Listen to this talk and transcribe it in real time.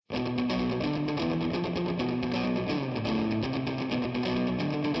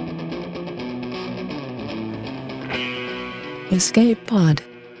Escape Pod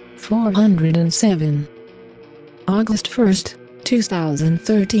 407 August 1st,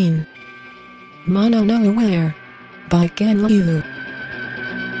 2013 Mono Nowhere by Ken Liu.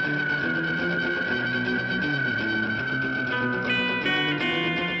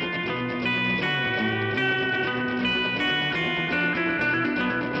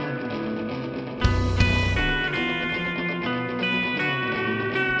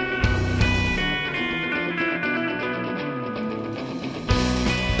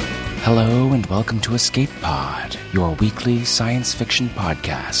 Hello and welcome to Escape Pod, your weekly science fiction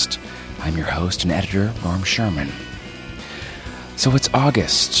podcast. I'm your host and editor, Norm Sherman. So it's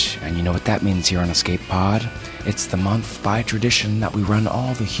August, and you know what that means here on Escape Pod? It's the month by tradition that we run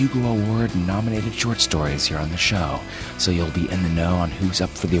all the Hugo Award-nominated short stories here on the show, so you'll be in the know on who's up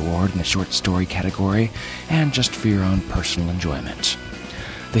for the award in the short story category, and just for your own personal enjoyment.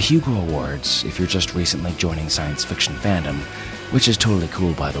 The Hugo Awards, if you're just recently joining science fiction fandom, which is totally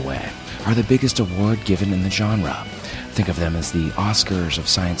cool by the way, are the biggest award given in the genre. Think of them as the Oscars of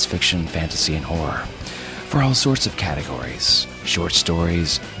science fiction, fantasy, and horror. For all sorts of categories, short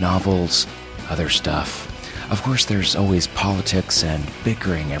stories, novels, other stuff. Of course, there's always politics and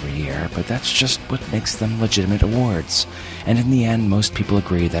bickering every year, but that's just what makes them legitimate awards. And in the end, most people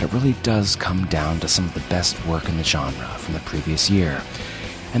agree that it really does come down to some of the best work in the genre from the previous year.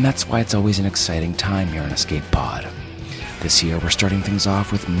 And that's why it's always an exciting time here on Escape Pod. This year, we're starting things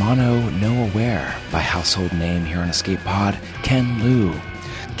off with Mono Nowhere by household name here on Escape Pod, Ken Liu.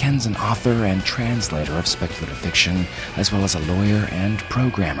 Ken's an author and translator of speculative fiction, as well as a lawyer and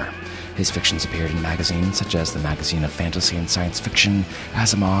programmer. His fictions appeared in magazines such as the Magazine of Fantasy and Science Fiction,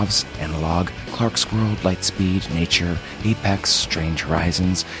 Asimov's, Analog, Clark's World, Lightspeed, Nature, Apex, Strange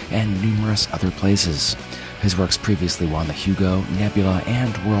Horizons, and numerous other places. His works previously won the Hugo, Nebula,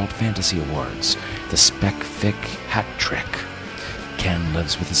 and World Fantasy Awards, the Spec-Fic Hat Trick. Ken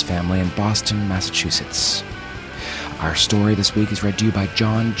lives with his family in Boston, Massachusetts. Our story this week is read to you by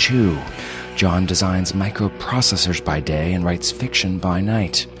John Chu. John designs microprocessors by day and writes fiction by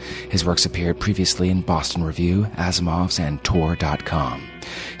night. His works appeared previously in Boston Review, Asimov's, and Tor.com.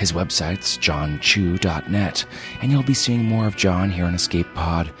 His website's johnchu.net, and you'll be seeing more of John here on Escape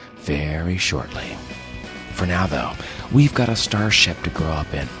Pod very shortly. For now, though, we've got a starship to grow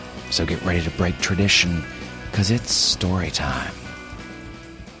up in, so get ready to break tradition, because it's story time.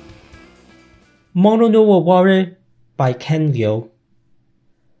 Mono Nowhere by Ken Liu.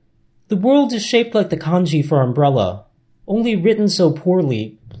 The world is shaped like the kanji for umbrella, only written so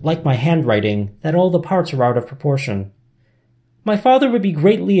poorly, like my handwriting, that all the parts are out of proportion. My father would be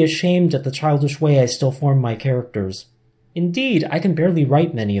greatly ashamed at the childish way I still form my characters. Indeed, I can barely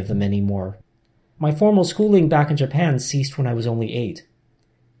write many of them anymore. My formal schooling back in Japan ceased when I was only 8.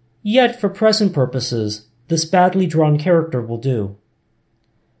 Yet, for present purposes, this badly drawn character will do.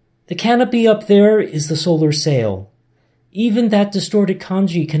 The canopy up there is the solar sail. Even that distorted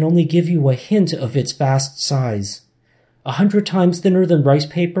kanji can only give you a hint of its vast size. 100 times thinner than rice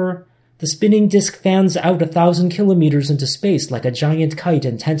paper, the spinning disk fans out 1,000 kilometers into space like a giant kite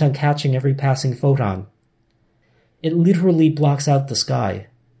intent on catching every passing photon. It literally blocks out the sky.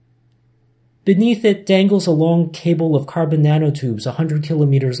 Beneath it dangles a long cable of carbon nanotubes 100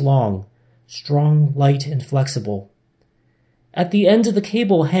 kilometers long, strong, light, and flexible. At the end of the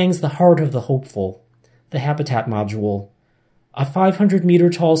cable hangs the heart of the hopeful, the habitat module, a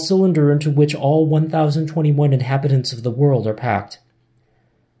 500-meter-tall cylinder into which all 1,021 inhabitants of the world are packed.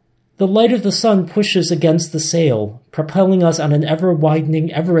 The light of the sun pushes against the sail, propelling us on an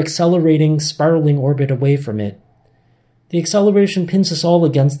ever-widening, ever-accelerating, spiraling orbit away from it. The acceleration pins us all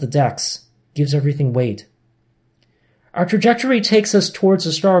against the decks, gives everything weight. Our trajectory takes us towards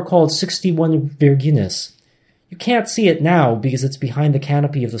a star called 61 Virginis. You can't see it now because it's behind the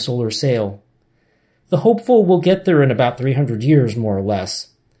canopy of the solar sail. The hopeful will get there in about 300 years, more or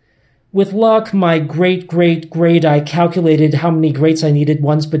less. With luck, my great, I calculated how many greats I needed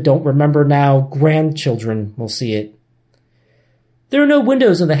once but don't remember now, grandchildren will see it. There are no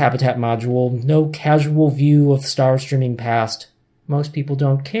windows in the habitat module, no casual view of stars streaming past. Most people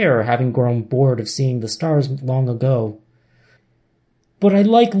don't care, having grown bored of seeing the stars long ago. But I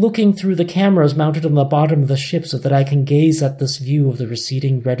like looking through the cameras mounted on the bottom of the ship so that I can gaze at this view of the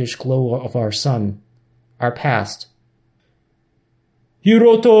receding reddish glow of our sun, our past.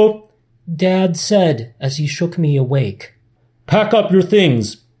 "Hiroto," Dad said as he shook me awake. "Pack up your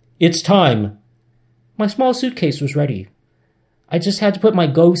things. It's time." My small suitcase was ready. I just had to put my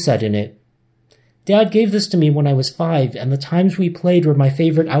Go set in it. Dad gave this to me when I was 5, and the times we played were my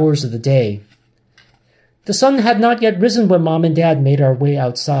favorite hours of the day. The sun had not yet risen when Mom and Dad made our way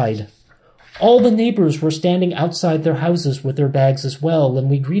outside. All the neighbors were standing outside their houses with their bags as well, and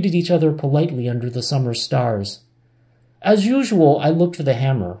we greeted each other politely under the summer stars. As usual, I looked for the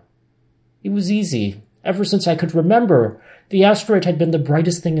hammer. It was easy. Ever since I could remember, the asteroid had been the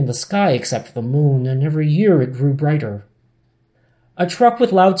brightest thing in the sky except for the moon, and every year it grew brighter. A truck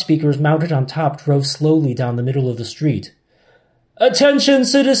with loudspeakers mounted on top drove slowly down the middle of the street. "Attention,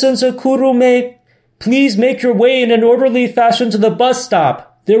 citizens of Kurume! Please make your way in an orderly fashion to the bus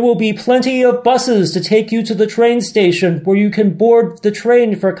stop. There will be plenty of buses to take you to the train station where you can board the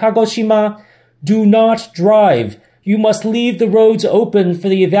train for Kagoshima. Do not drive. You must leave the roads open for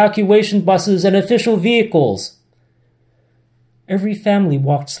the evacuation buses and official vehicles." Every family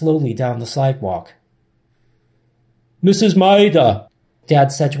walked slowly down the sidewalk. "Mrs. Maeda,"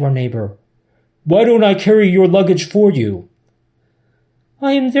 Dad said to our neighbor, "why don't I carry your luggage for you?"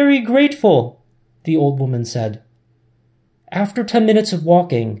 "I am very grateful," the old woman said. After 10 minutes of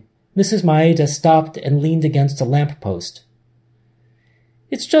walking, Mrs. Maeda stopped and leaned against a lamp-post.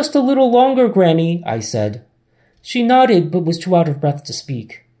 "It's just a little longer, Granny," I said. She nodded but was too out of breath to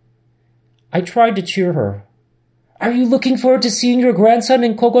speak. I tried to cheer her. "Are you looking forward to seeing your grandson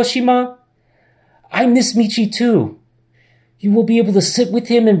in Kagoshima?" "I miss Michi too. You will be able to sit with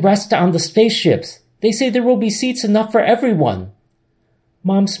him and rest on the spaceships. They say there will be seats enough for everyone."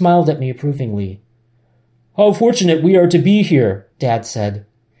 Mom smiled at me approvingly. "How fortunate we are to be here," Dad said.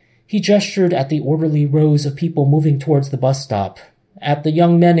 He gestured at the orderly rows of people moving towards the bus stop, at the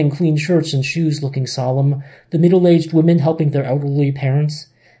young men in clean shirts and shoes looking solemn, the middle-aged women helping their elderly parents,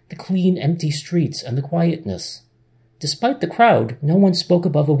 the clean, empty streets, and the quietness. Despite the crowd, no one spoke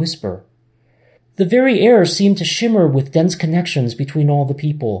above a whisper. The very air seemed to shimmer with dense connections between all the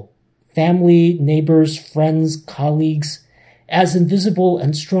people. Family, neighbors, friends, colleagues, as invisible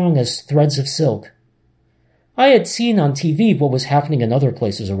and strong as threads of silk. I had seen on TV what was happening in other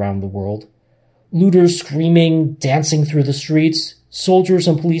places around the world. Looters screaming, dancing through the streets, soldiers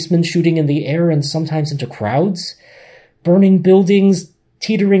and policemen shooting in the air and sometimes into crowds, burning buildings,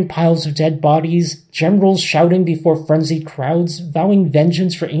 teetering piles of dead bodies, generals shouting before frenzied crowds, vowing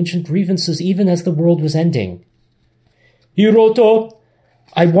vengeance for ancient grievances even as the world was ending. "Hiroto,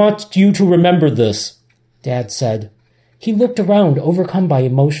 I want you to remember this," Dad said. He looked around, overcome by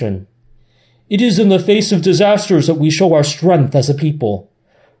emotion. "It is in the face of disasters that we show our strength as a people.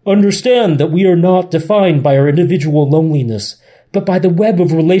 Understand that we are not defined by our individual loneliness, but by the web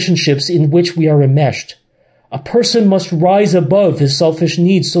of relationships in which we are enmeshed. A person must rise above his selfish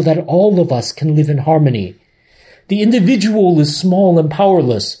needs so that all of us can live in harmony. The individual is small and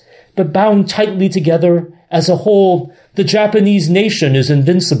powerless, but bound tightly together, as a whole, the Japanese nation is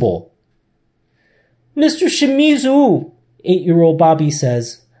invincible." "Mr. Shimizu," 8-year-old Bobby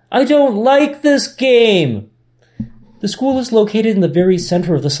says, "I don't like this game." The school is located in the very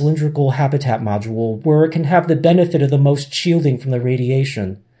center of the cylindrical habitat module, where it can have the benefit of the most shielding from the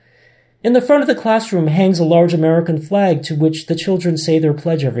radiation. In the front of the classroom hangs a large American flag to which the children say their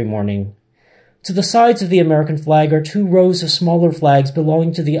pledge every morning. To the sides of the American flag are 2 rows of smaller flags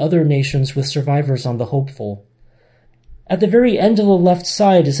belonging to the other nations with survivors on the hopeful. At the very end of the left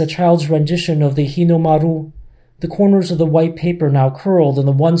side is a child's rendition of the Hinomaru, the corners of the white paper now curled and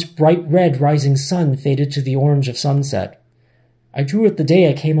the once bright red rising sun faded to the orange of sunset. I drew it the day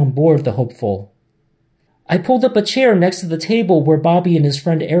I came on board the Hopeful. I pulled up a chair next to the table where Bobby and his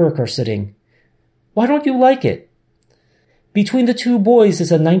friend Eric are sitting. "Why don't you like it?" Between the 2 boys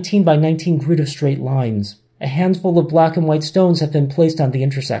is a 19 by 19 grid of straight lines. A handful of black and white stones have been placed on the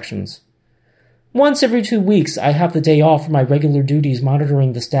intersections. Once every 2 weeks, I have the day off from my regular duties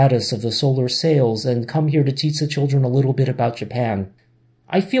monitoring the status of the solar sails and come here to teach the children a little bit about Japan.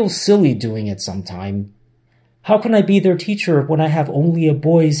 I feel silly doing it sometime. How can I be their teacher when I have only a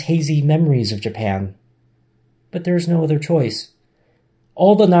boy's hazy memories of Japan? But there's no other choice.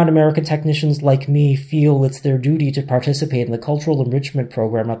 All the non-American technicians like me feel it's their duty to participate in the cultural enrichment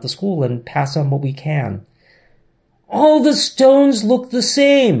program at the school and pass on what we can. "All the stones look the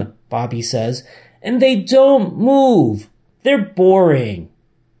same," Bobby says, "and they don't move. They're boring."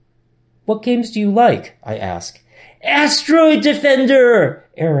 "What games do you like?" I ask. "Asteroid Defender,"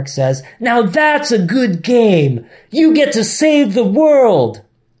 Eric says. "Now that's a good game. You get to save the world."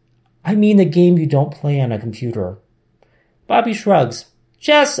 "I mean a game you don't play on a computer." Bobby shrugs.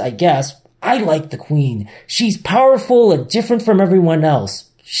 "Chess, I guess. I like the Queen. She's powerful and different from everyone else.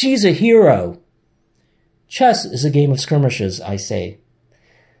 She's a hero." "Chess is a game of skirmishes," I say.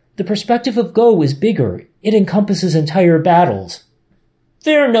 "The perspective of Go is bigger. It encompasses entire battles."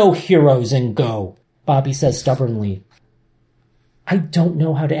 "There are no heroes in Go," Bobby says stubbornly. I don't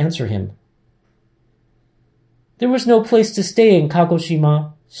know how to answer him. "There was no place to stay in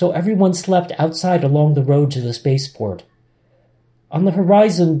Kagoshima, so everyone slept outside along the road to the spaceport. On the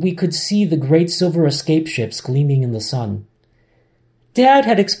horizon, we could see the great silver escape ships gleaming in the sun. Dad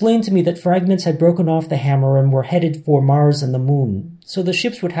had explained to me that fragments had broken off the hammer and were headed for Mars and the Moon, so the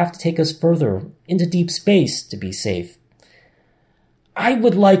ships would have to take us further, into deep space, to be safe. "I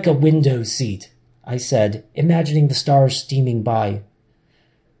would like a window seat," I said, imagining the stars steaming by.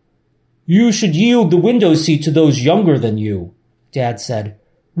 "You should yield the window seat to those younger than you," Dad said.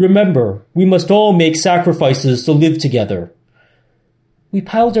 "Remember, we must all make sacrifices to live together." We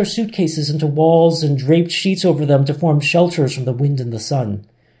piled our suitcases into walls and draped sheets over them to form shelters from the wind and the sun.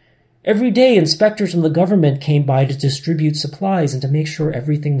 Every day, inspectors from the government came by to distribute supplies and to make sure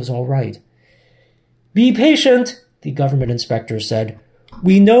everything was all right. "Be patient," the government inspector said.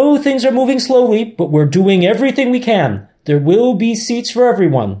 "We know things are moving slowly, but we're doing everything we can. There will be seats for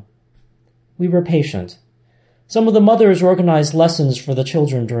everyone." We were patient. Some of the mothers organized lessons for the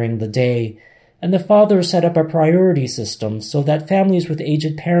children during the day, and the fathers set up a priority system so that families with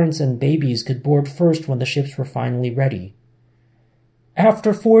aged parents and babies could board first when the ships were finally ready.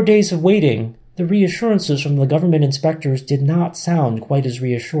 After 4 days of waiting, the reassurances from the government inspectors did not sound quite as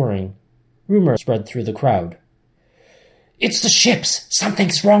reassuring. Rumor spread through the crowd. "It's the ships!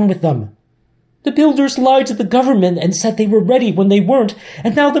 Something's wrong with them! The builders lied to the government and said they were ready when they weren't,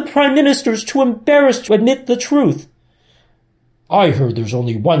 and now the Prime Minister's too embarrassed to admit the truth. I heard there's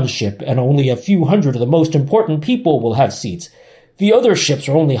only one ship, and only a few hundred of the most important people will have seats. The other ships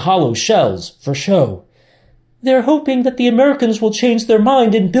are only hollow shells, for show. They're hoping that the Americans will change their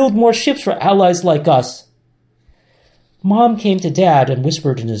mind and build more ships for allies like us." Mom came to Dad and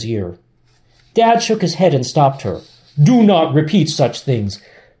whispered in his ear. Dad shook his head and stopped her. "Do not repeat such things."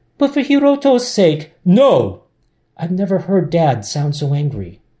 "But for Hiroto's sake, no!" I've never heard Dad sound so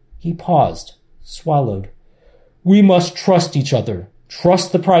angry. He paused, swallowed. "We must trust each other.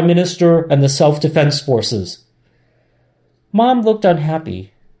 Trust the Prime Minister and the self-defense forces." Mom looked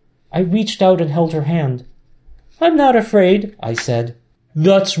unhappy. I reached out and held her hand. "I'm not afraid," I said.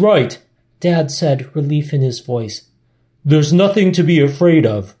 "That's right," Dad said, relief in his voice. "There's nothing to be afraid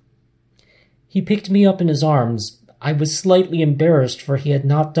of." He picked me up in his arms. I was slightly embarrassed, for he had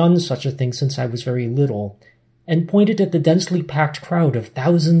not done such a thing since I was very little, and pointed at the densely packed crowd of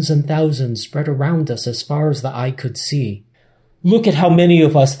thousands and thousands spread around us as far as the eye could see. "Look at how many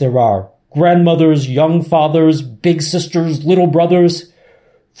of us there are. Grandmothers, young fathers, big sisters, little brothers.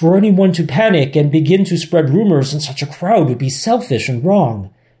 For anyone to panic and begin to spread rumors in such a crowd would be selfish and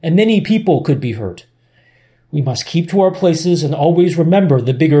wrong, and many people could be hurt. We must keep to our places and always remember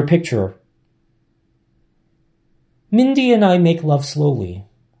the bigger picture." Mindy and I make love slowly.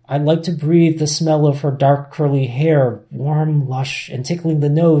 I like to breathe the smell of her dark curly hair, warm, lush, and tickling the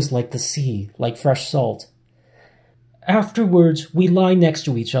nose like the sea, like fresh salt. Afterwards, we lie next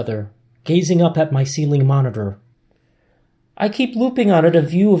to each other, gazing up at my ceiling monitor. I keep looping on it a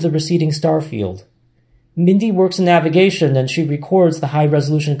view of the receding star field. Mindy works in navigation and she records the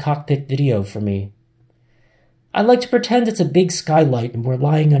high-resolution cockpit video for me. I like to pretend it's a big skylight and we're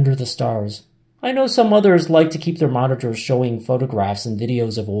lying under the stars. I know some others like to keep their monitors showing photographs and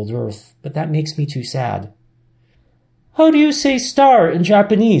videos of old Earth, but that makes me too sad. "How do you say star in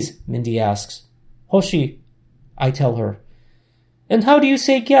Japanese?" Mindy asks. "Hoshi," I tell her. "And how do you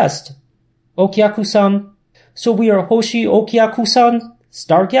say guest?" "Okyaku-san." "So we are Hoshi Okyaku-san,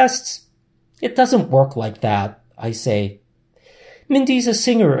 star guests?" "It doesn't work like that," I say. Mindy's a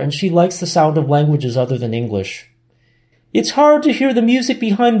singer and she likes the sound of languages other than English. "It's hard to hear the music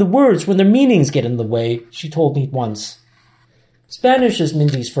behind the words when their meanings get in the way," she told me once. Spanish is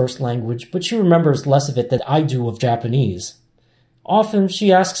Mindy's first language, but she remembers less of it than I do of Japanese. Often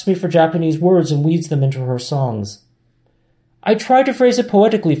she asks me for Japanese words and weaves them into her songs. I try to phrase it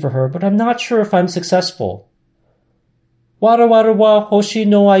poetically for her, but I'm not sure if I'm successful. "Wara wara wa hoshi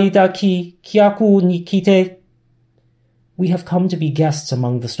no aida ki kyaku ni kite." We have come to be guests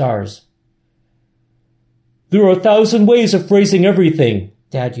among the stars. "There are 1,000 ways of phrasing everything,"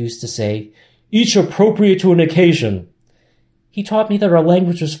 Dad used to say, "each appropriate to an occasion." He taught me that our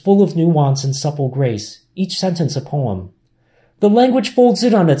language was full of nuance and supple grace, each sentence a poem. The language folds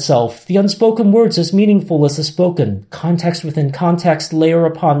in on itself, the unspoken words as meaningful as the spoken, context within context, layer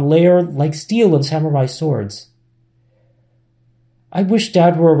upon layer, like steel and samurai swords. I wish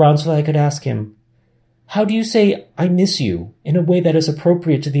Dad were around so that I could ask him, "How do you say, 'I miss you,' in a way that is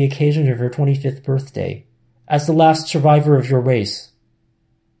appropriate to the occasion of your 25th birthday? As the last survivor of your race?"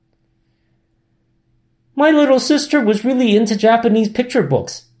 "My little sister was really into Japanese picture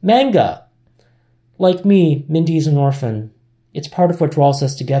books, manga." Like me, Mindy's an orphan. It's part of what draws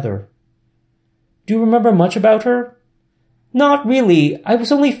us together. "Do you remember much about her?" Not really. I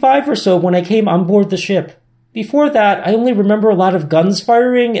was only 5 or so when I came on board the ship. Before that, I only remember a lot of guns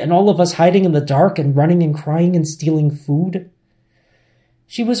firing and all of us hiding in the dark and running and crying and stealing food.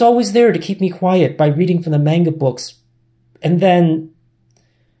 She was always there to keep me quiet by reading from the manga books. And then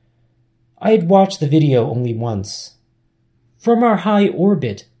I had watched the video only once. From our high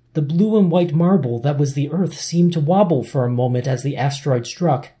orbit, the blue and white marble that was the Earth seemed to wobble for a moment as the asteroid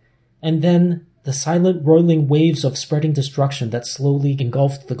struck, and then the silent roiling waves of spreading destruction that slowly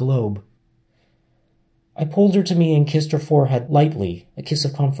engulfed the globe. I pulled her to me and kissed her forehead lightly, a kiss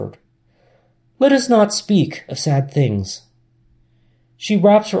of comfort. Let us not speak of sad things. She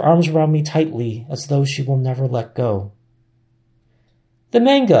wraps her arms around me tightly, as though she will never let go. The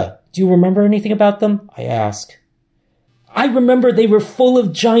manga, do you remember anything about them? I ask. I remember they were full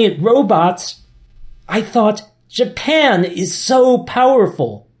of giant robots. I thought, Japan is so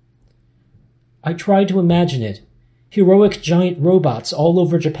powerful. I tried to imagine it. Heroic giant robots all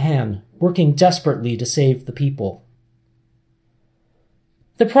over Japan, working desperately to save the people.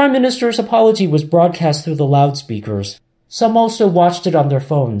 The Prime Minister's apology was broadcast through the loudspeakers. Some also watched it on their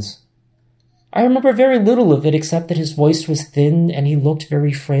phones. I remember very little of it except that his voice was thin and he looked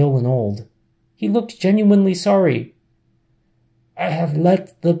very frail and old. He looked genuinely sorry. I have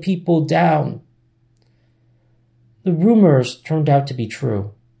let the people down. The rumors turned out to be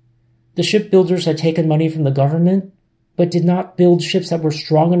true. The shipbuilders had taken money from the government, but did not build ships that were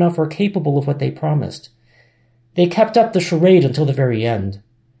strong enough or capable of what they promised. They kept up the charade until the very end.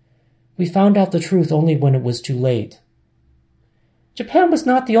 We found out the truth only when it was too late. Japan was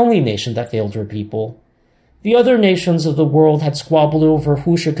not the only nation that failed her people. The other nations of the world had squabbled over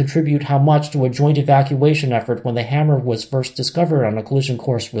who should contribute how much to a joint evacuation effort when the hammer was first discovered on a collision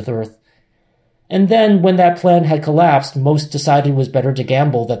course with Earth. And then, when that plan had collapsed, most decided it was better to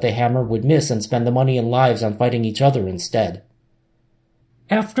gamble that the hammer would miss and spend the money and lives on fighting each other instead.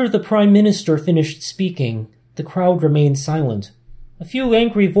 After the Prime Minister finished speaking, the crowd remained silent. A few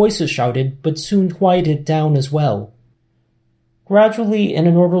angry voices shouted, but soon quieted down as well. Gradually, in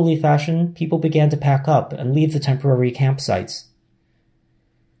an orderly fashion, people began to pack up and leave the temporary campsites.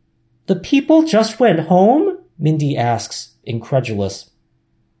 The people just went home? Mindy asks, incredulous.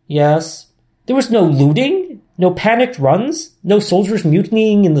 Yes. There was no looting? No panicked runs? No soldiers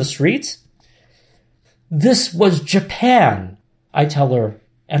mutinying in the streets? This was Japan, I tell her,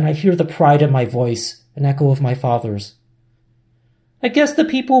 and I hear the pride in my voice, an echo of my father's. I guess the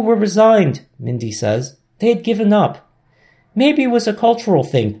people were resigned, Mindy says. They had given up. Maybe it was a cultural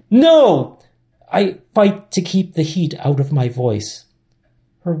thing. No! I fight to keep the heat out of my voice.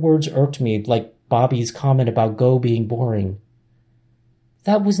 Her words irked me, like Bobby's comment about Go being boring.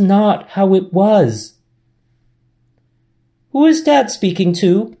 That was not how it was. Who is Dad speaking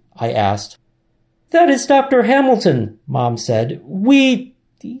to? I asked. That is Dr. Hamilton, Mom said.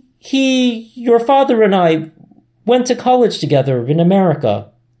 Your father and I went to college together in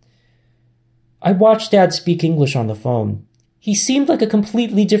America. I watched Dad speak English on the phone. He seemed like a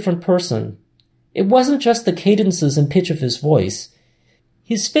completely different person. It wasn't just the cadences and pitch of his voice.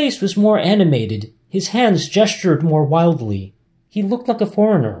 His face was more animated. His hands gestured more wildly. He looked like a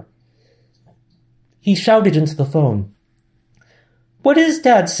foreigner. He shouted into the phone. What is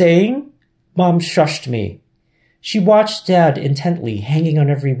Dad saying? Mom shushed me. She watched Dad intently, hanging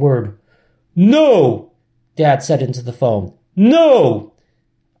on every word. No! Dad said into the phone. No!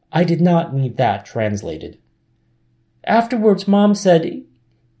 I did not need that translated. Afterwards, Mom said,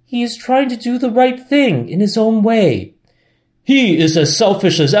 he is trying to do the right thing in his own way. He is as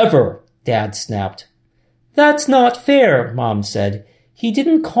selfish as ever, Dad snapped. That's not fair, Mom said. He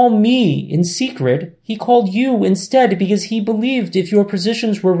didn't call me in secret. He called you instead because he believed if your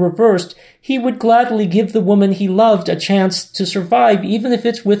positions were reversed, he would gladly give the woman he loved a chance to survive even if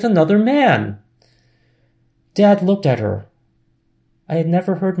it's with another man. Dad looked at her. I had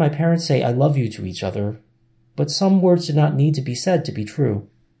never heard my parents say I love you to each other, but some words did not need to be said to be true.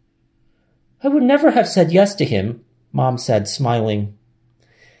 I would never have said yes to him, Mom said, smiling.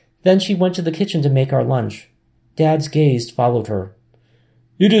 Then she went to the kitchen to make our lunch. Dad's gaze followed her.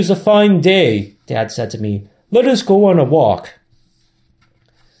 It is a fine day, Dad said to me. Let us go on a walk.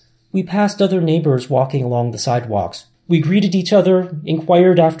 We passed other neighbors walking along the sidewalks. We greeted each other,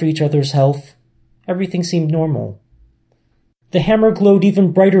 inquired after each other's health. Everything seemed normal. The hammer glowed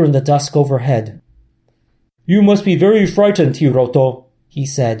even brighter in the dusk overhead. You must be very frightened, Hiroto, he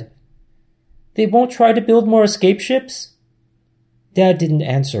said. They won't try to build more escape ships? Dad didn't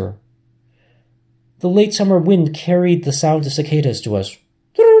answer. The late summer wind carried the sound of cicadas to us.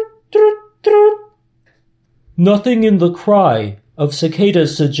 Nothing in the cry of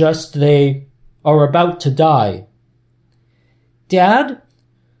cicadas suggests they are about to die. Dad?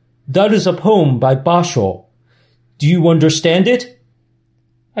 That is a poem by Basho. Do you understand it?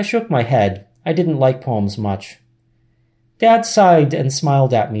 I shook my head. I didn't like poems much. Dad sighed and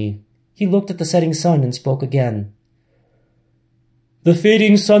smiled at me. He looked at the setting sun and spoke again. The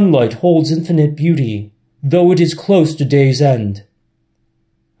fading sunlight holds infinite beauty, though it is close to day's end.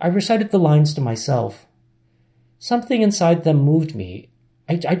 I recited the lines to myself. Something inside them moved me.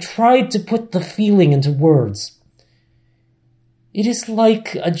 I tried to put the feeling into words. It is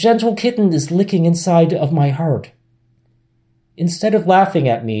like a gentle kitten is licking inside of my heart. Instead of laughing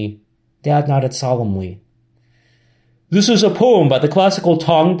at me, Dad nodded solemnly. This is a poem by the classical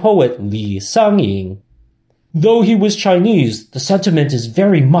Tang poet Li Sangying. Though he was Chinese, the sentiment is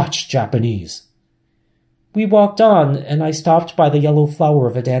very much Japanese. We walked on, and I stopped by the yellow flower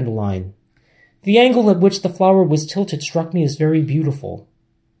of a dandelion. The angle at which the flower was tilted struck me as very beautiful.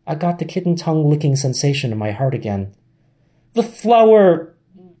 I got the kitten tongue-licking sensation in my heart again. The flower...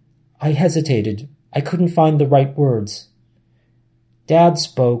 I hesitated. I couldn't find the right words. Dad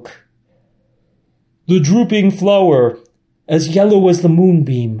spoke. The drooping flower, as yellow as the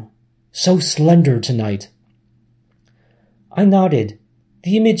moonbeam, so slender tonight. I nodded.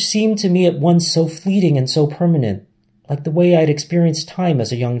 The image seemed to me at once so fleeting and so permanent, like the way I had experienced time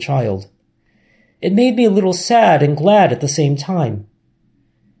as a young child. It made me a little sad and glad at the same time.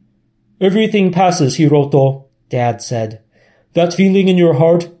 Everything passes, Hiroto, Dad said. That feeling in your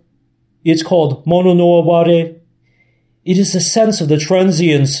heart, it's called mono no aware. It is a sense of the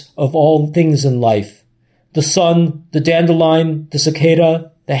transience of all things in life. The sun, the dandelion, the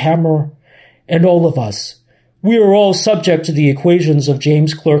cicada, the hammer, and all of us. We are all subject to the equations of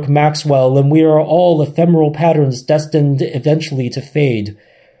James Clerk Maxwell, and we are all ephemeral patterns destined eventually to fade,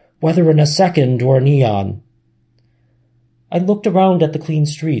 whether in a second or an eon. I looked around at the clean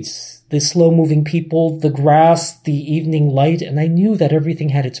streets, the slow-moving people, the grass, the evening light, and I knew that everything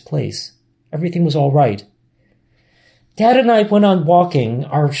had its place. Everything was all right. Dad and I went on walking,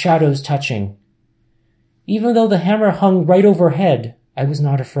 our shadows touching. Even though the hammer hung right overhead, I was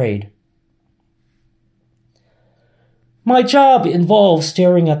not afraid. My job involves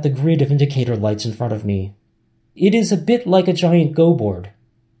staring at the grid of indicator lights in front of me. It is a bit like a giant go board.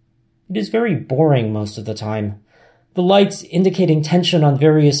 It is very boring most of the time. The lights indicating tension on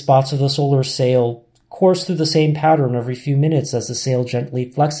various spots of the solar sail course through the same pattern every few minutes as the sail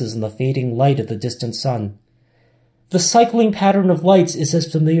gently flexes in the fading light of the distant sun. The cycling pattern of lights is as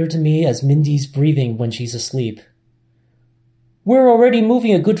familiar to me as Mindy's breathing when she's asleep. We're already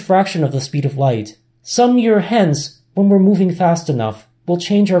moving a good fraction of the speed of light. Some year hence, when we're moving fast enough, we'll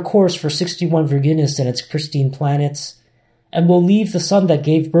change our course for 61 Virginis and its pristine planets, and we'll leave the sun that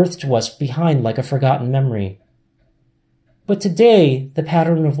gave birth to us behind like a forgotten memory. But today, the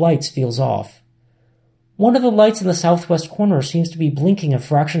pattern of lights feels off. One of the lights in the southwest corner seems to be blinking a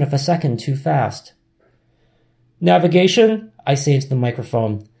fraction of a second too fast. Navigation, I say into the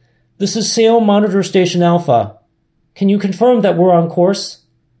microphone. This is Sail Monitor Station Alpha. Can you confirm that we're on course?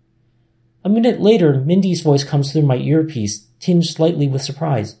 A minute later, Mindy's voice comes through my earpiece, tinged slightly with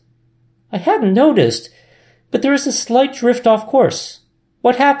surprise. I hadn't noticed, but there is a slight drift off course.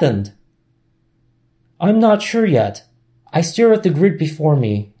 What happened? I'm not sure yet. I stare at the grid before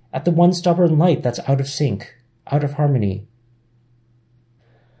me, at the one stubborn light that's out of sync, out of harmony.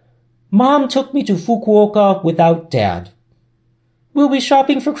 Mom took me to Fukuoka without Dad. We'll be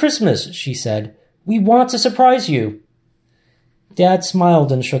shopping for Christmas, she said. We want to surprise you. Dad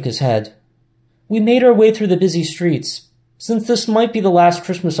smiled and shook his head. We made our way through the busy streets. Since this might be the last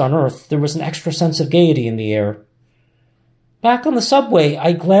Christmas on Earth, there was an extra sense of gaiety in the air. Back on the subway,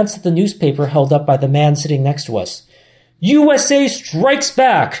 I glanced at the newspaper held up by the man sitting next to us. USA Strikes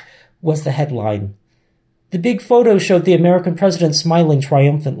Back, was the headline. The big photo showed the American president smiling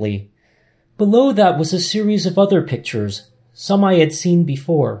triumphantly. Below that was a series of other pictures, some I had seen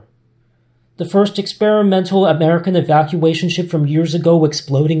before. The first experimental American evacuation ship from years ago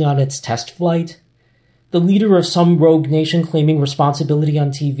exploding on its test flight. The leader of some rogue nation claiming responsibility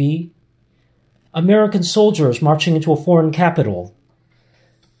on TV. American soldiers marching into a foreign capital.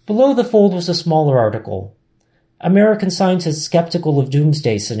 Below the fold was a smaller article. American scientists skeptical of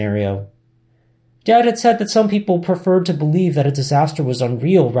doomsday scenario. Dad had said that some people preferred to believe that a disaster was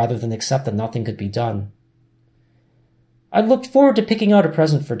unreal rather than accept that nothing could be done. I looked forward to picking out a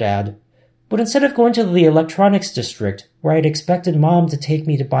present for Dad, but instead of going to the electronics district, where I had expected Mom to take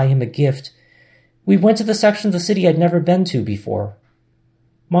me to buy him a gift, we went to the section of the city I'd never been to before.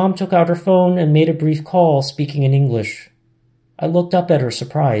 Mom took out her phone and made a brief call, speaking in English. I looked up at her,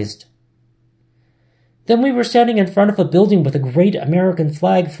 surprised. Then we were standing in front of a building with a great American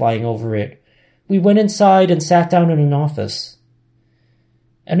flag flying over it. We went inside and sat down in an office.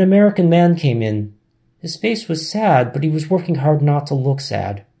 An American man came in. His face was sad, but he was working hard not to look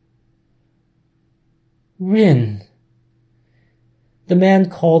sad. Rin. The man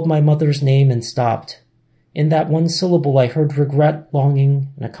called my mother's name and stopped. In that one syllable I heard regret, longing,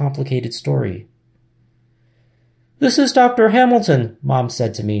 and a complicated story. This is Dr. Hamilton, Mom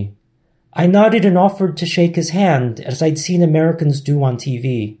said to me. I nodded and offered to shake his hand, as I'd seen Americans do on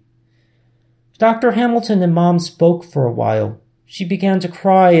TV. Dr. Hamilton and Mom spoke for a while. She began to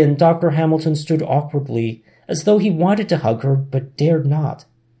cry, and Dr. Hamilton stood awkwardly, as though he wanted to hug her, but dared not.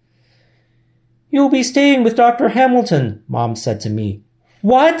 You'll be staying with Dr. Hamilton, Mom said to me.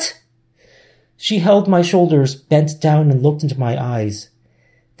 What? She held my shoulders, bent down, and looked into my eyes.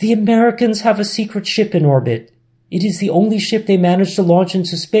 The Americans have a secret ship in orbit. It is the only ship they managed to launch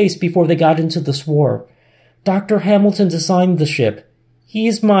into space before they got into this war. Dr. Hamilton designed the ship. He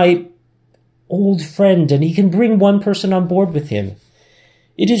is my old friend, and he can bring one person on board with him.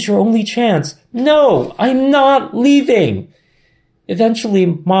 It is your only chance. No, I'm not leaving. Eventually,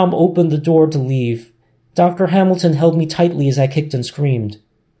 Mom opened the door to leave. Dr. Hamilton held me tightly as I kicked and screamed.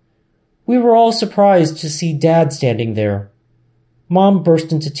 We were all surprised to see Dad standing there. Mom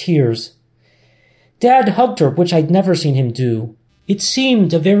burst into tears. Dad hugged her, which I'd never seen him do. It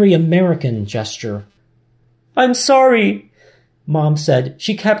seemed a very American gesture. I'm sorry, Mom said.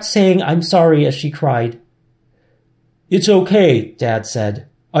 She kept saying I'm sorry as she cried. It's okay, Dad said.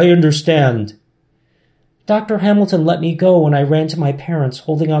 I understand. Dr. Hamilton let me go and I ran to my parents,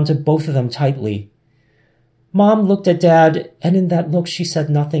 holding on to both of them tightly. Mom looked at Dad, and in that look she said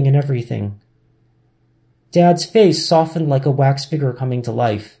nothing and everything. Dad's face softened like a wax figure coming to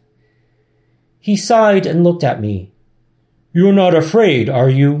life. He sighed and looked at me. You're not afraid, are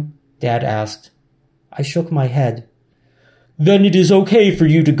you? Dad asked. I shook my head. Then it is okay for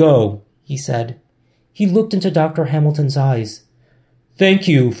you to go, he said. He looked into Dr. Hamilton's eyes. Thank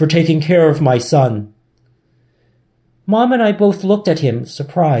you for taking care of my son. Mom and I both looked at him,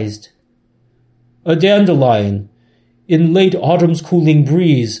 surprised. A dandelion, in late autumn's cooling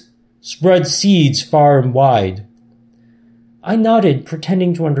breeze, spreads seeds far and wide. I nodded,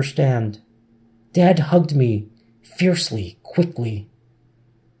 pretending to understand. Dad hugged me, fiercely, quickly.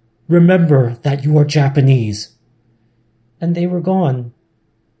 Remember that you are Japanese. And they were gone.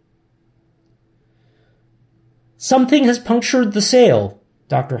 Something has punctured the sail,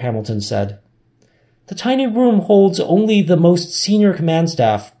 Dr. Hamilton said. The tiny room holds only the most senior command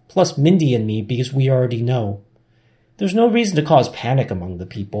staff, plus Mindy and me, because we already know. There's no reason to cause panic among the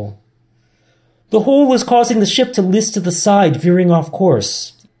people. The hole is causing the ship to list to the side, veering off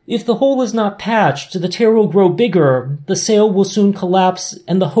course. If the hole is not patched, the tear will grow bigger, the sail will soon collapse,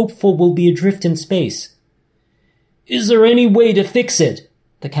 and the hopeful will be adrift in space. Is there any way to fix it?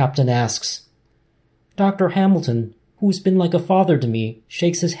 The captain asks. Dr. Hamilton, who has been like a father to me,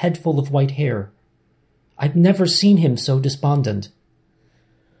 shakes his head full of white hair. I'd never seen him so despondent.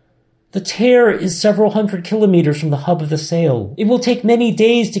 The tear is several hundred kilometers from the hub of the sail. It will take many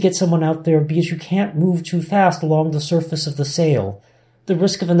days to get someone out there because you can't move too fast along the surface of the sail. The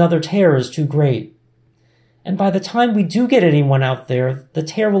risk of another tear is too great. And by the time we do get anyone out there, the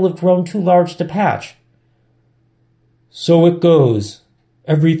tear will have grown too large to patch. So it goes.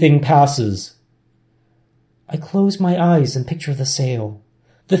 Everything passes. I close my eyes and picture the sail.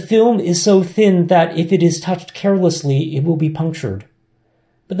 The film is so thin that if it is touched carelessly, it will be punctured.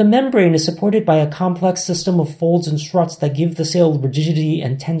 But the membrane is supported by a complex system of folds and struts that give the sail rigidity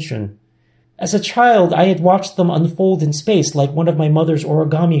and tension. As a child, I had watched them unfold in space like one of my mother's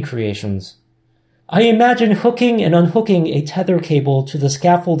origami creations. I imagine hooking and unhooking a tether cable to the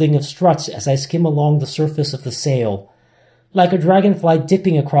scaffolding of struts as I skim along the surface of the sail, like a dragonfly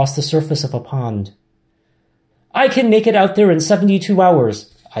dipping across the surface of a pond. I can make it out there in 72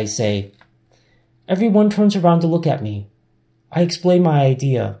 hours, I say. Everyone turns around to look at me. I explain my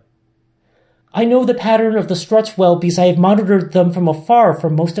idea. I know the pattern of the struts well because I have monitored them from afar for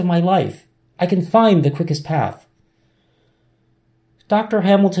most of my life. I can find the quickest path. Dr.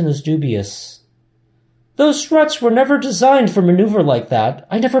 Hamilton is dubious. Those struts were never designed for maneuver like that.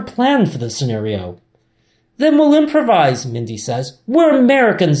 I never planned for this scenario. Then we'll improvise, Mindy says. We're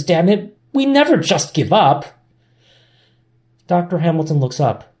Americans, damn it. We never just give up. Dr. Hamilton looks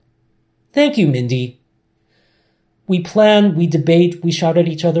up. Thank you, Mindy. We plan, we debate, we shout at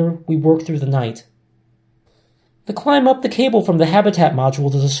each other, we work through the night. The climb up the cable from the habitat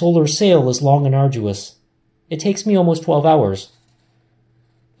module to the solar sail is long and arduous. It takes me almost 12 hours.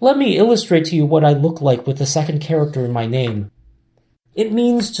 Let me illustrate to you what I look like with the second character in my name. It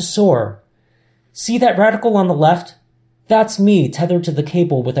means to soar. See that radical on the left? That's me tethered to the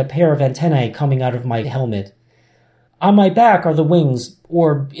cable with a pair of antennae coming out of my helmet. On my back are the wings,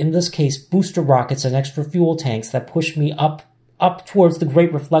 or in this case, booster rockets and extra fuel tanks that push me up towards the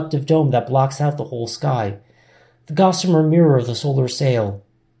great reflective dome that blocks out the whole sky, the gossamer mirror of the solar sail.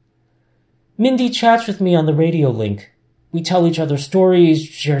 Mindy chats with me on the radio link. We tell each other stories,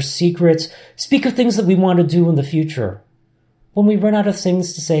 share secrets, speak of things that we want to do in the future. When we run out of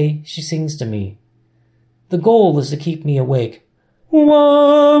things to say, she sings to me. The goal is to keep me awake.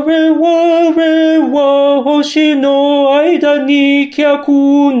 Ware, ware, wa hoshi no aida ni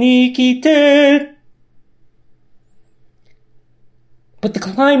kyaku ni kite. But the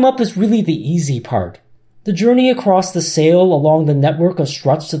climb up is really the easy part. The journey across the sail along the network of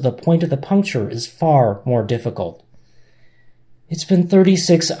struts to the point of the puncture is far more difficult. It's been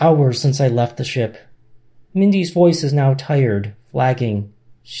 36 hours since I left the ship. Mindy's voice is now tired, flagging.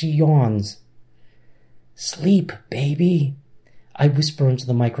 She yawns. Sleep, baby, I whisper into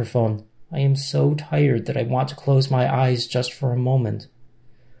the microphone. I am so tired that I want to close my eyes just for a moment.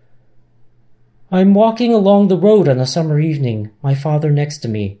 I'm walking along the road on a summer evening, my father next to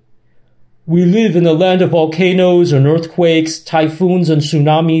me. We live in a land of volcanoes and earthquakes, typhoons and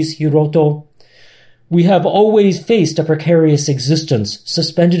tsunamis, Hiroto. We have always faced a precarious existence,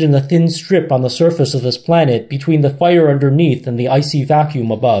 suspended in a thin strip on the surface of this planet between the fire underneath and the icy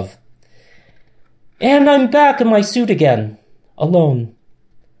vacuum above. And I'm back in my suit again, alone.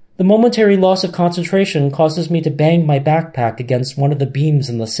 The momentary loss of concentration causes me to bang my backpack against one of the beams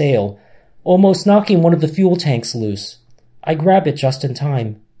in the sail, almost knocking one of the fuel tanks loose. I grab it just in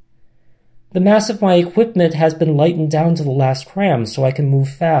time. The mass of my equipment has been lightened down to the last cram so I can move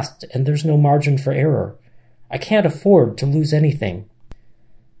fast, and there's no margin for error. I can't afford to lose anything.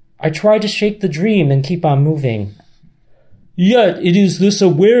 I try to shake the dream and keep on moving. Yet it is this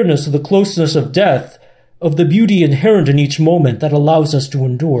awareness of the closeness of death, of the beauty inherent in each moment, that allows us to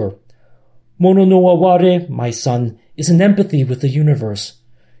endure. Mono no aware, my son, is an empathy with the universe.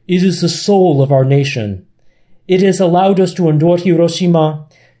 It is the soul of our nation. It has allowed us to endure Hiroshima,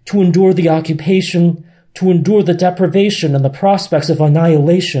 to endure the occupation, to endure the deprivation and the prospects of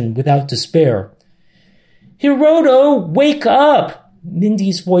annihilation without despair. Hiroto, wake up!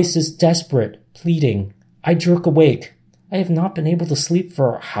 Mindy's voice is desperate, pleading. I jerk awake. I have not been able to sleep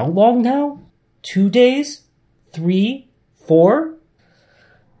for how long now? 2 days? 3? 4?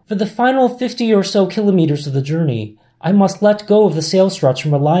 For the final 50 or so kilometers of the journey, I must let go of the sail struts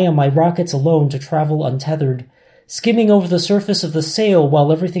and rely on my rockets alone to travel untethered, skimming over the surface of the sail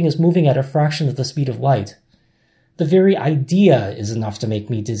while everything is moving at a fraction of the speed of light. The very idea is enough to make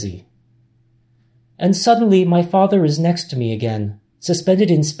me dizzy. And suddenly my father is next to me again,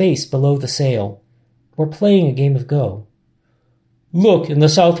 suspended in space below the sail. We're playing a game of Go. Look in the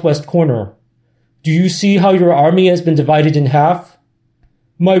southwest corner. Do you see how your army has been divided in half?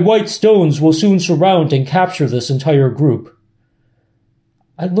 My white stones will soon surround and capture this entire group.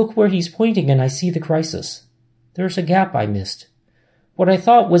 I look where he's pointing and I see the crisis. There's a gap I missed. What I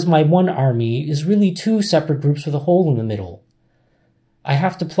thought was my one army is really 2 separate groups with a hole in the middle. I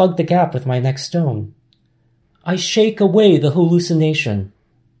have to plug the gap with my next stone. I shake away the hallucination.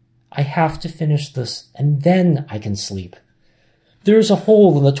 I have to finish this, and then I can sleep. There is a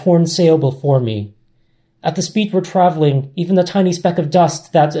hole in the torn sail before me. At the speed we're traveling, even the tiny speck of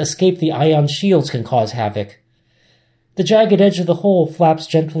dust that escaped the ion shields can cause havoc. The jagged edge of the hole flaps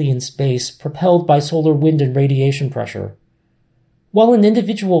gently in space, propelled by solar wind and radiation pressure. While an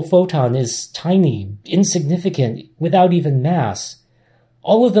individual photon is tiny, insignificant, without even mass,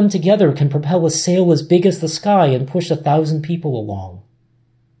 all of them together can propel a sail as big as the sky and push 1,000 people along.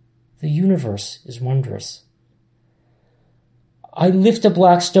 The universe is wondrous. I lift a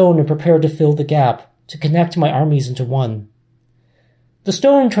black stone and prepare to fill the gap, to connect my armies into one. The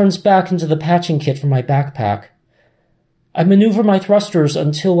stone turns back into the patching kit from my backpack. I maneuver my thrusters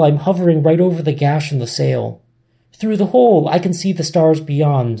until I'm hovering right over the gash in the sail. Through the hole, I can see the stars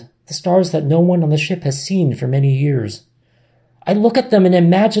beyond, the stars that no one on the ship has seen for many years. I look at them and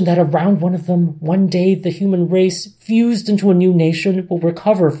imagine that around one of them, one day the human race, fused into a new nation, will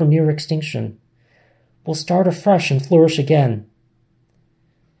recover from near extinction. Will start afresh and flourish again.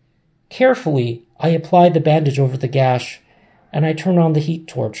 Carefully, I apply the bandage over the gash, and I turn on the heat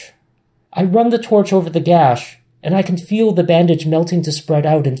torch. I run the torch over the gash, and I can feel the bandage melting to spread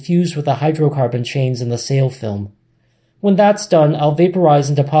out and fuse with the hydrocarbon chains in the sail film. When that's done, I'll vaporize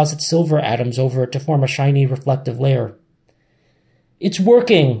and deposit silver atoms over it to form a shiny reflective layer. It's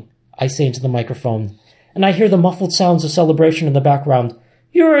working, I say into the microphone, and I hear the muffled sounds of celebration in the background.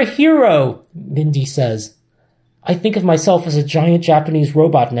 You're a hero, Mindy says. I think of myself as a giant Japanese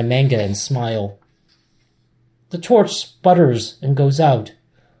robot in a manga and smile. The torch sputters and goes out.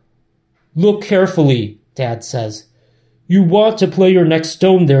 Look carefully, Dad says. You want to play your next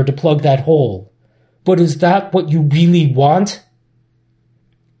stone there to plug that hole. But is that what you really want?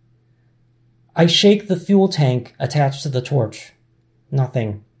 I shake the fuel tank attached to the torch.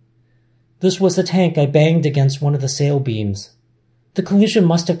 Nothing. This was the tank I banged against one of the sail beams. The collision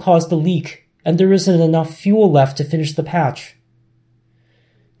must have caused the leak, and there isn't enough fuel left to finish the patch.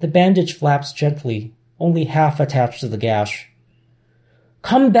 The bandage flaps gently, only half attached to the gash.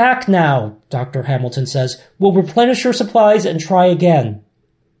 Come back now, Dr. Hamilton says. We'll replenish your supplies and try again.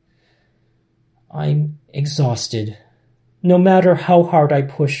 I'm exhausted. No matter how hard I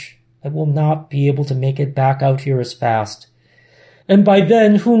push, I will not be able to make it back out here as fast. And by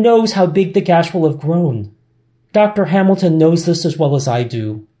then, who knows how big the gash will have grown. Dr. Hamilton knows this as well as I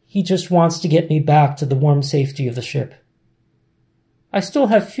do. He just wants to get me back to the warm safety of the ship. I still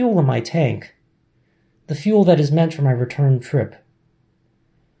have fuel in my tank. The fuel that is meant for my return trip.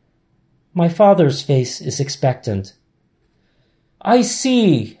 My father's face is expectant. I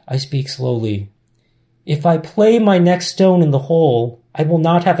see, I speak slowly. If I play my next stone in the hole, I will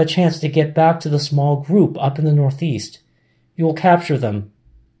not have a chance to get back to the small group up in the northeast. You will capture them.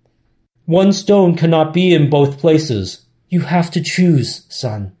 One stone cannot be in both places. You have to choose,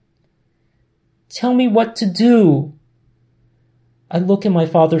 son. Tell me what to do. I look in my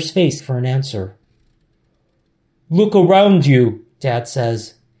father's face for an answer. Look around you, Dad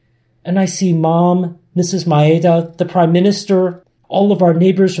says. And I see Mom, Mrs. Maeda, the Prime Minister, all of our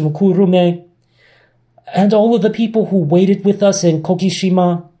neighbors from Kurume, and all of the people who waited with us in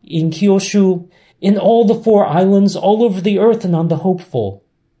Kokishima, in Kyushu, in all the 4 islands, all over the earth and on the Hopeful.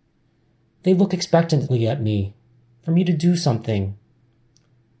 They look expectantly at me, for me to do something.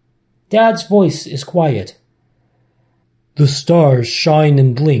 Dad's voice is quiet. The stars shine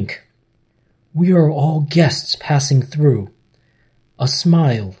and blink. We are all guests passing through. A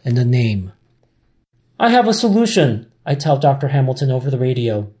smile and a name. I have a solution, I tell Dr. Hamilton over the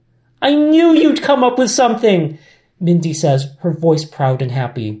radio. I knew you'd come up with something, Mindy says, her voice proud and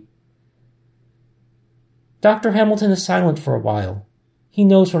happy. Dr. Hamilton is silent for a while. He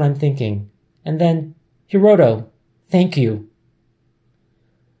knows what I'm thinking. And then, Hiroto, thank you.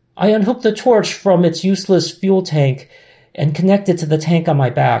 I unhook the torch from its useless fuel tank and connect it to the tank on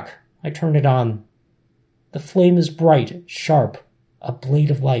my back. I turn it on. The flame is bright, sharp, a blade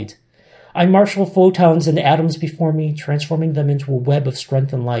of light. I marshal photons and atoms before me, transforming them into a web of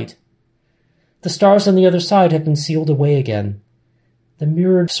strength and light. The stars on the other side have been sealed away again. The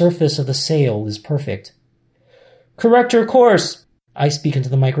mirrored surface of the sail is perfect. Correct your course, I speak into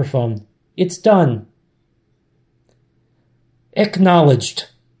the microphone. It's done. Acknowledged,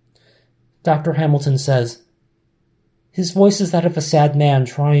 Dr. Hamilton says. His voice is that of a sad man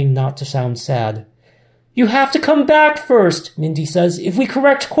trying not to sound sad. You have to come back first, Mindy says. If we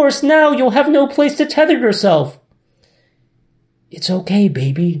correct course now, you'll have no place to tether yourself. It's okay,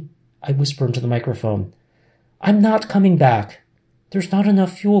 baby, I whisper into the microphone. I'm not coming back. There's not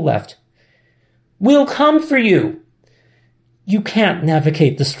enough fuel left. We'll come for you. You can't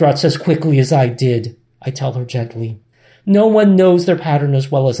navigate the struts as quickly as I did, I tell her gently. No one knows their pattern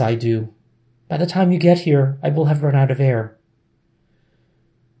as well as I do. By the time you get here, I will have run out of air.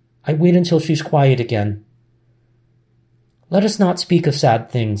 I wait until she's quiet again. Let us not speak of sad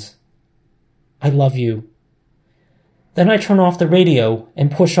things. I love you. Then I turn off the radio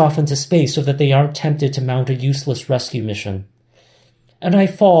and push off into space so that they aren't tempted to mount a useless rescue mission. And I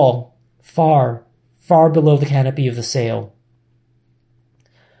fall, far, far below the canopy of the sail.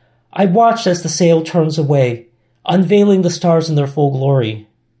 I watch as the sail turns away, unveiling the stars in their full glory.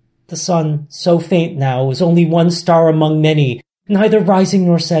 The sun, so faint now, is only one star among many, neither rising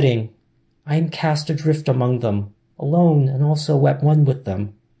nor setting. I am cast adrift among them, alone and also at one with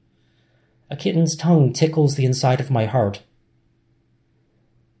them. A kitten's tongue tickles the inside of my heart.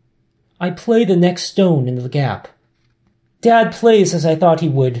 I play the next stone into the gap. Dad plays as I thought he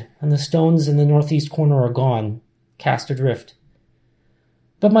would, and the stones in the northeast corner are gone, cast adrift.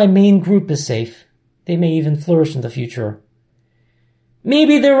 But my main group is safe. They may even flourish in the future.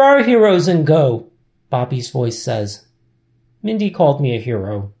 Maybe there are heroes in Go, Bobby's voice says. Mindy called me a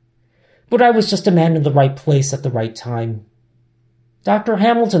hero. But I was just a man in the right place at the right time. Dr.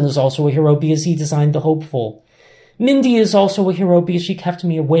 Hamilton is also a hero because he designed the Hopeful. Mindy is also a hero because she kept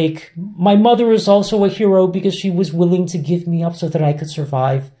me awake. My mother is also a hero because she was willing to give me up so that I could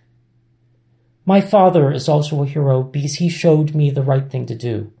survive. My father is also a hero because he showed me the right thing to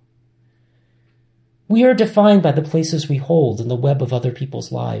do. We are defined by the places we hold in the web of other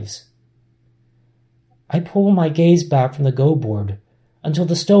people's lives. I pull my gaze back from the Go board until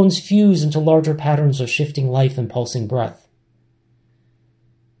the stones fuse into larger patterns of shifting life and pulsing breath.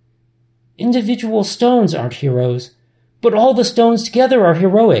 Individual stones aren't heroes, But all the stones together are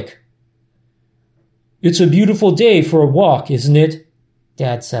heroic. It's a beautiful day for a walk, isn't it?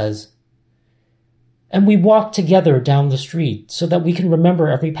 Dad says. And we walk together down the street so that we can remember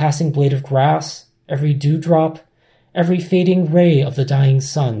every passing blade of grass, every dewdrop, every fading ray of the dying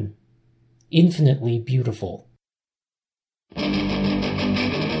sun. Infinitely beautiful.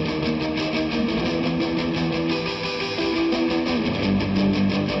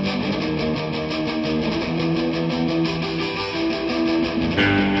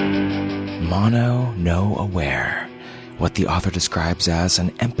 Mono no aware, what the author describes as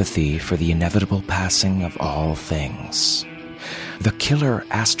an empathy for the inevitable passing of all things. The killer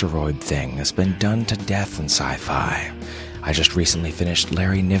asteroid thing has been done to death in sci-fi. I just recently finished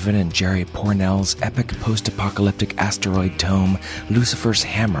Larry Niven and Jerry Pournelle's epic post-apocalyptic asteroid tome, Lucifer's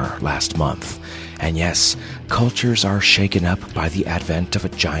Hammer, last month. And yes, cultures are shaken up by the advent of a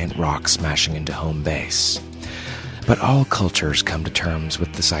giant rock smashing into home base. But all cultures come to terms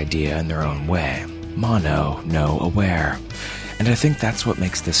with this idea in their own way. Mono no aware. And I think that's what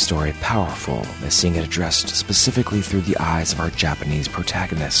makes this story powerful, is seeing it addressed specifically through the eyes of our Japanese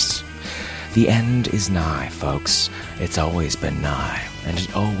protagonists. The end is nigh, folks. It's always been nigh, and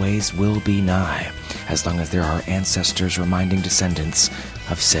it always will be nigh, as long as there are ancestors reminding descendants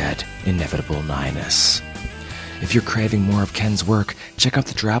of said inevitable nighness. If you're craving more of Ken's work, check out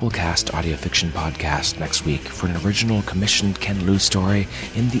the Drabblecast audio fiction podcast next week for an original commissioned Ken Liu story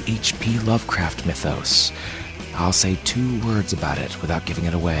in the H.P. Lovecraft mythos. I'll say 2 words about it without giving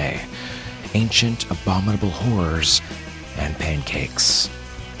it away. Ancient abominable horrors and pancakes.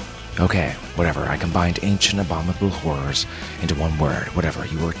 Okay, whatever, I combined ancient abominable horrors into 1 word. Whatever,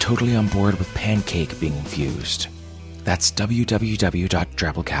 you were totally on board with pancake being infused. That's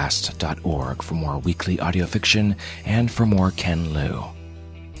www.drabblecast.org for more weekly audio fiction and for more Ken Liu.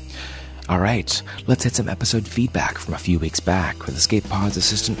 Alright, let's hit some episode feedback from a few weeks back with Escape Pod's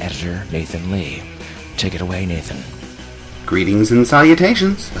assistant editor, Nathan Lee. Take it away, Nathan. Greetings and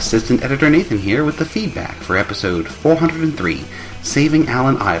salutations. Assistant Editor Nathan here with the feedback for episode 403, Saving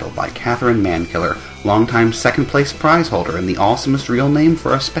Alan Idle by Catherine Mankiller, longtime second-place prize holder and the awesomest real name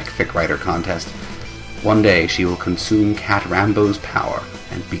for a spec-fic writer contest. One day she will consume Cat Rambo's power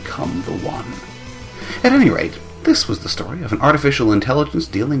and become the one. At any rate, this was the story of an artificial intelligence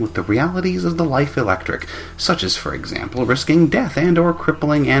dealing with the realities of the life electric, such as, for example, risking death and or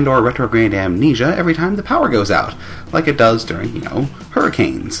crippling and or retrograde amnesia every time the power goes out, like it does during,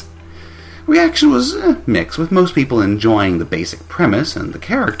 hurricanes. Reaction was mixed, with most people enjoying the basic premise and the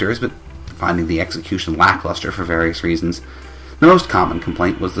characters, but finding the execution lackluster for various reasons. The most common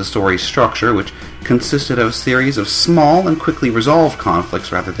complaint was the story's structure, which consisted of a series of small and quickly resolved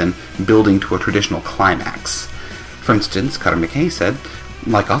conflicts rather than building to a traditional climax. For instance, Cutter McKay said,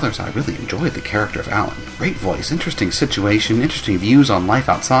 "Like others, I really enjoyed the character of Alan. Great voice, interesting situation, interesting views on life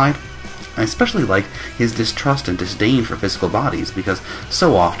outside. I especially liked his distrust and disdain for physical bodies, because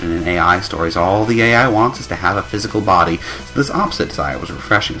so often in AI stories all the AI wants is to have a physical body, so this opposite side was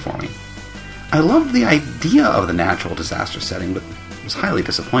refreshing for me. I loved the idea of the natural disaster setting, but was highly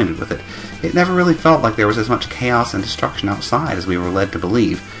disappointed with it. It never really felt like there was as much chaos and destruction outside as we were led to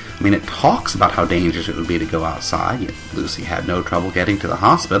believe. I mean, it talks about how dangerous it would be to go outside, yet Lucy had no trouble getting to the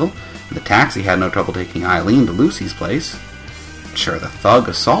hospital, and the taxi had no trouble taking Eileen to Lucy's place. Sure, the thug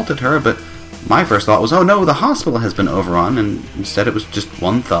assaulted her, but my first thought was, oh no, the hospital has been overrun, and instead it was just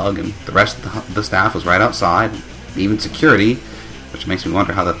one thug, and the rest of the staff was right outside, even security, which makes me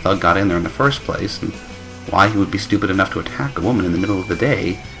wonder how the thug got in there in the first place, and why he would be stupid enough to attack a woman in the middle of the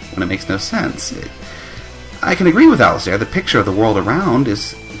day when it makes no sense. I can agree with Alistair, the picture of the world around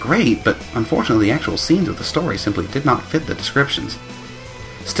is great, but unfortunately the actual scenes of the story simply did not fit the descriptions.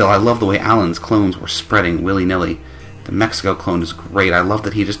 Still, I love the way Alan's clones were spreading willy-nilly. The Mexico clone is great. I love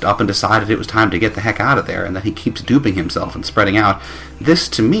that he just up and decided it was time to get the heck out of there, and that he keeps duping himself and spreading out. This,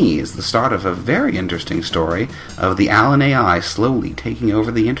 to me, is the start of a very interesting story of the Alan AI slowly taking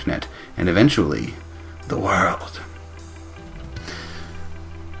over the internet, and eventually, the world.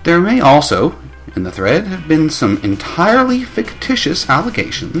 There may also, in the thread, have been some entirely fictitious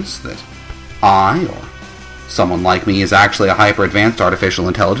allegations that I, or someone like me, is actually a hyper-advanced artificial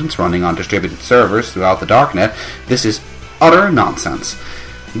intelligence running on distributed servers throughout the darknet. This is utter nonsense.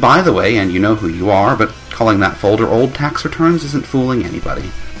 By the way, and you know who you are, but calling that folder old tax returns isn't fooling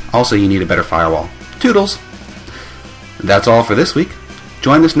anybody. Also, you need a better firewall. Toodles! That's all for this week.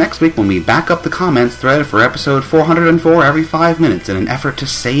 Join us next week when we back up the comments thread for episode 404 every 5 minutes in an effort to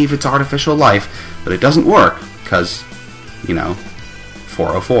save its artificial life, but it doesn't work, because,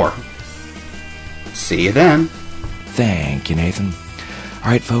 404. See you then. Thank you, Nathan.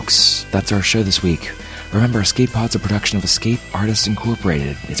 Alright, folks, that's our show this week. Remember, Escape Pod's a production of Escape Artists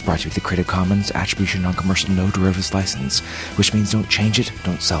Incorporated. It's brought to you with the Creative Commons Attribution Non-Commercial No Derivatives License, which means don't change it,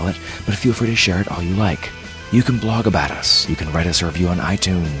 don't sell it, but feel free to share it all you like. You can blog about us. You can write us a review on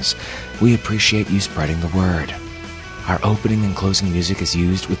iTunes. We appreciate you spreading the word. Our opening and closing music is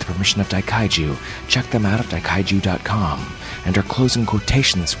used with the permission of Daikaiju. Check them out at daikaiju.com. And our closing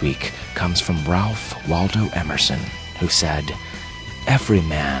quotation this week comes from Ralph Waldo Emerson, who said, "Every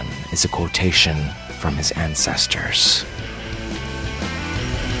man is a quotation from his ancestors."